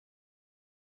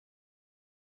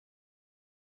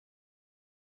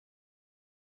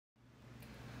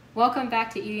Welcome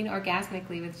back to Eating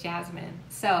Orgasmically with Jasmine.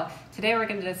 So today we're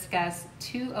going to discuss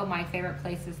two of my favorite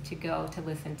places to go to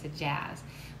listen to jazz.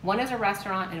 One is a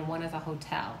restaurant and one is a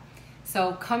hotel.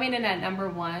 So coming in at number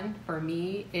one for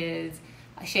me is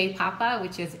Chez Papa,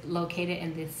 which is located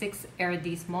in the 6th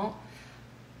arrondissement.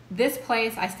 This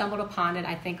place, I stumbled upon it.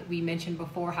 I think we mentioned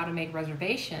before how to make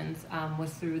reservations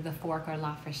was through the Fork or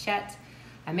La Fourchette.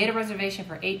 I made a reservation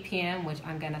for 8 p.m., which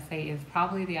I'm going to say is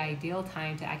probably the ideal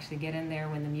time to actually get in there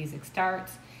when the music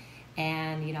starts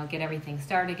and, you know, get everything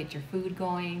started, get your food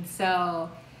going.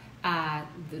 So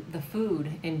the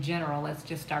food in general, let's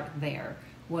just start there,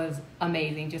 was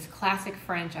amazing. Just classic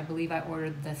French. I believe I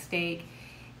ordered the steak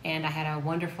and I had a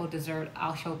wonderful dessert.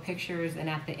 I'll show pictures, and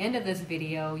at the end of this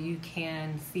video, you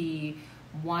can see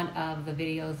one of the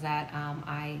videos that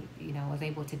I was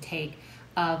able to take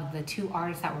of the two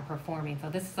artists that were performing. So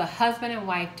this is a husband and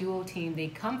wife duo team. They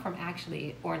come from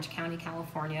actually Orange County,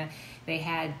 California. They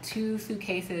had 2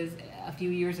 suitcases a few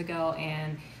years ago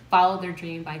and followed their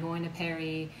dream by going to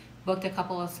Paris, booked a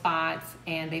couple of spots,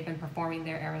 and they've been performing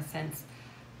there ever since.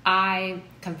 I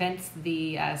convinced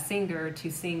the singer to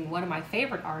sing one of my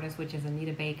favorite artists, which is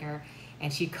Anita Baker,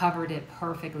 and she covered it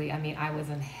perfectly. I mean, I was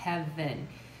in heaven.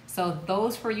 So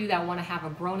those for you that want to have a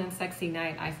grown and sexy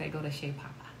night, I say go to Chez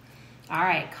Papa. All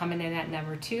right, coming in at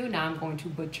number 2, now I'm going to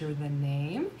butcher the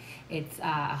name. It's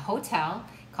a hotel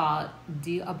called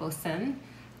De Aubusson.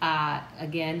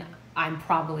 Again, I'm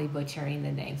probably butchering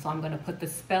the name, so I'm going to put the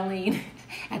spelling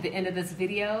at the end of this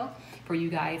video for you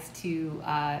guys to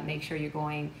make sure you're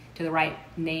going to the right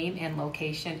name and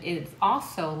location. It's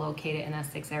also located in a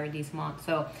 6th arrondissement.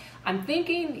 So I'm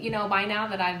thinking, by now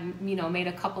that I've, made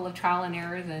a couple of trial and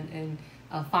errors and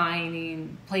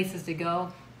finding places to go,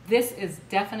 this is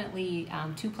definitely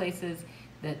 2 places,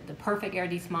 the perfect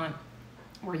arrondissement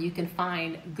where you can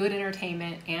find good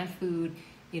entertainment and food,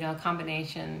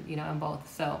 combination, in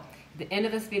both. So at the end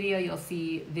of this video, you'll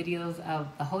see videos of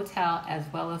the hotel as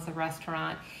well as the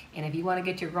restaurant. And if you want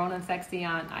to get your grown and sexy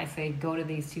on, I say go to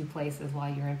these 2 places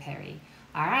while you're in Paris.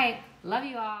 All right, love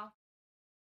you all.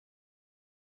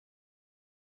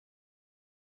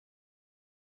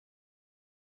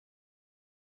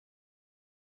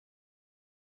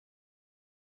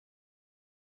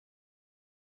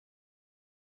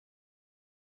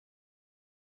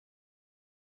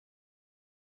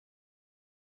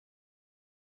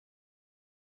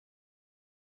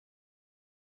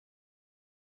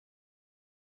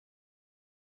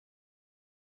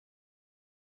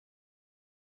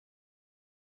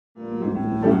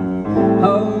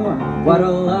 Oh, what a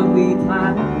lovely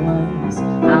time it was,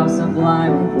 how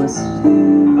sublime it was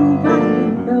too. I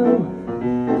didn't know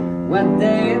what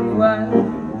day it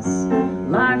was,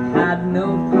 life had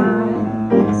no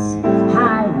price.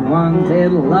 I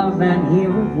wanted love and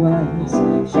here it was,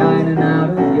 shining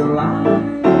out of your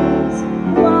eyes.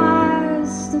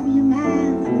 Was to be a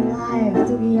man, to be alive,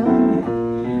 to be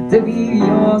young, to be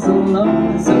yours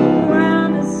alone. So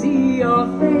round to see your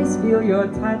face, feel your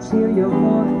touch, hear your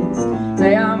voice,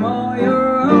 say I'm all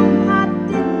your own. I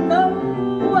didn't know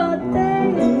what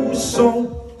day. Où sont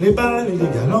les bals et les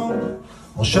galants,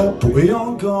 en chapeau et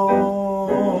en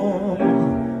gants,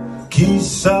 qui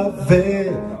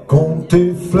savaient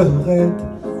compter fleurettes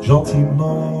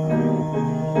gentiment,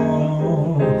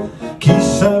 qui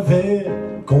savaient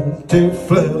compter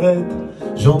fleurettes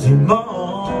gentiment,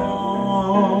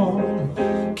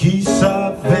 qui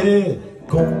savait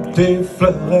compter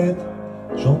fleurettes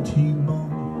gentiment.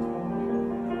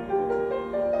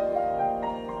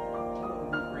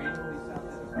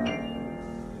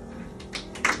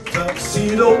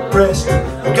 Tuxedo pressed,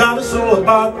 I got a solo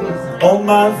button on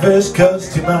my vest,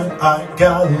 'cause tonight I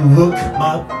gotta look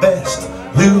my best.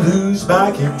 Lulu's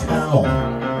back in town,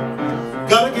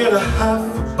 gotta get a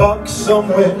 $50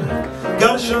 somewhere,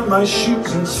 gotta shine my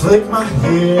shoes and slick my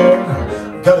hair,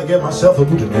 gotta get myself a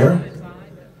boutonniere.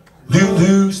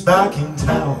 Lulu's back in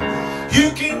town,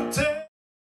 you can tell.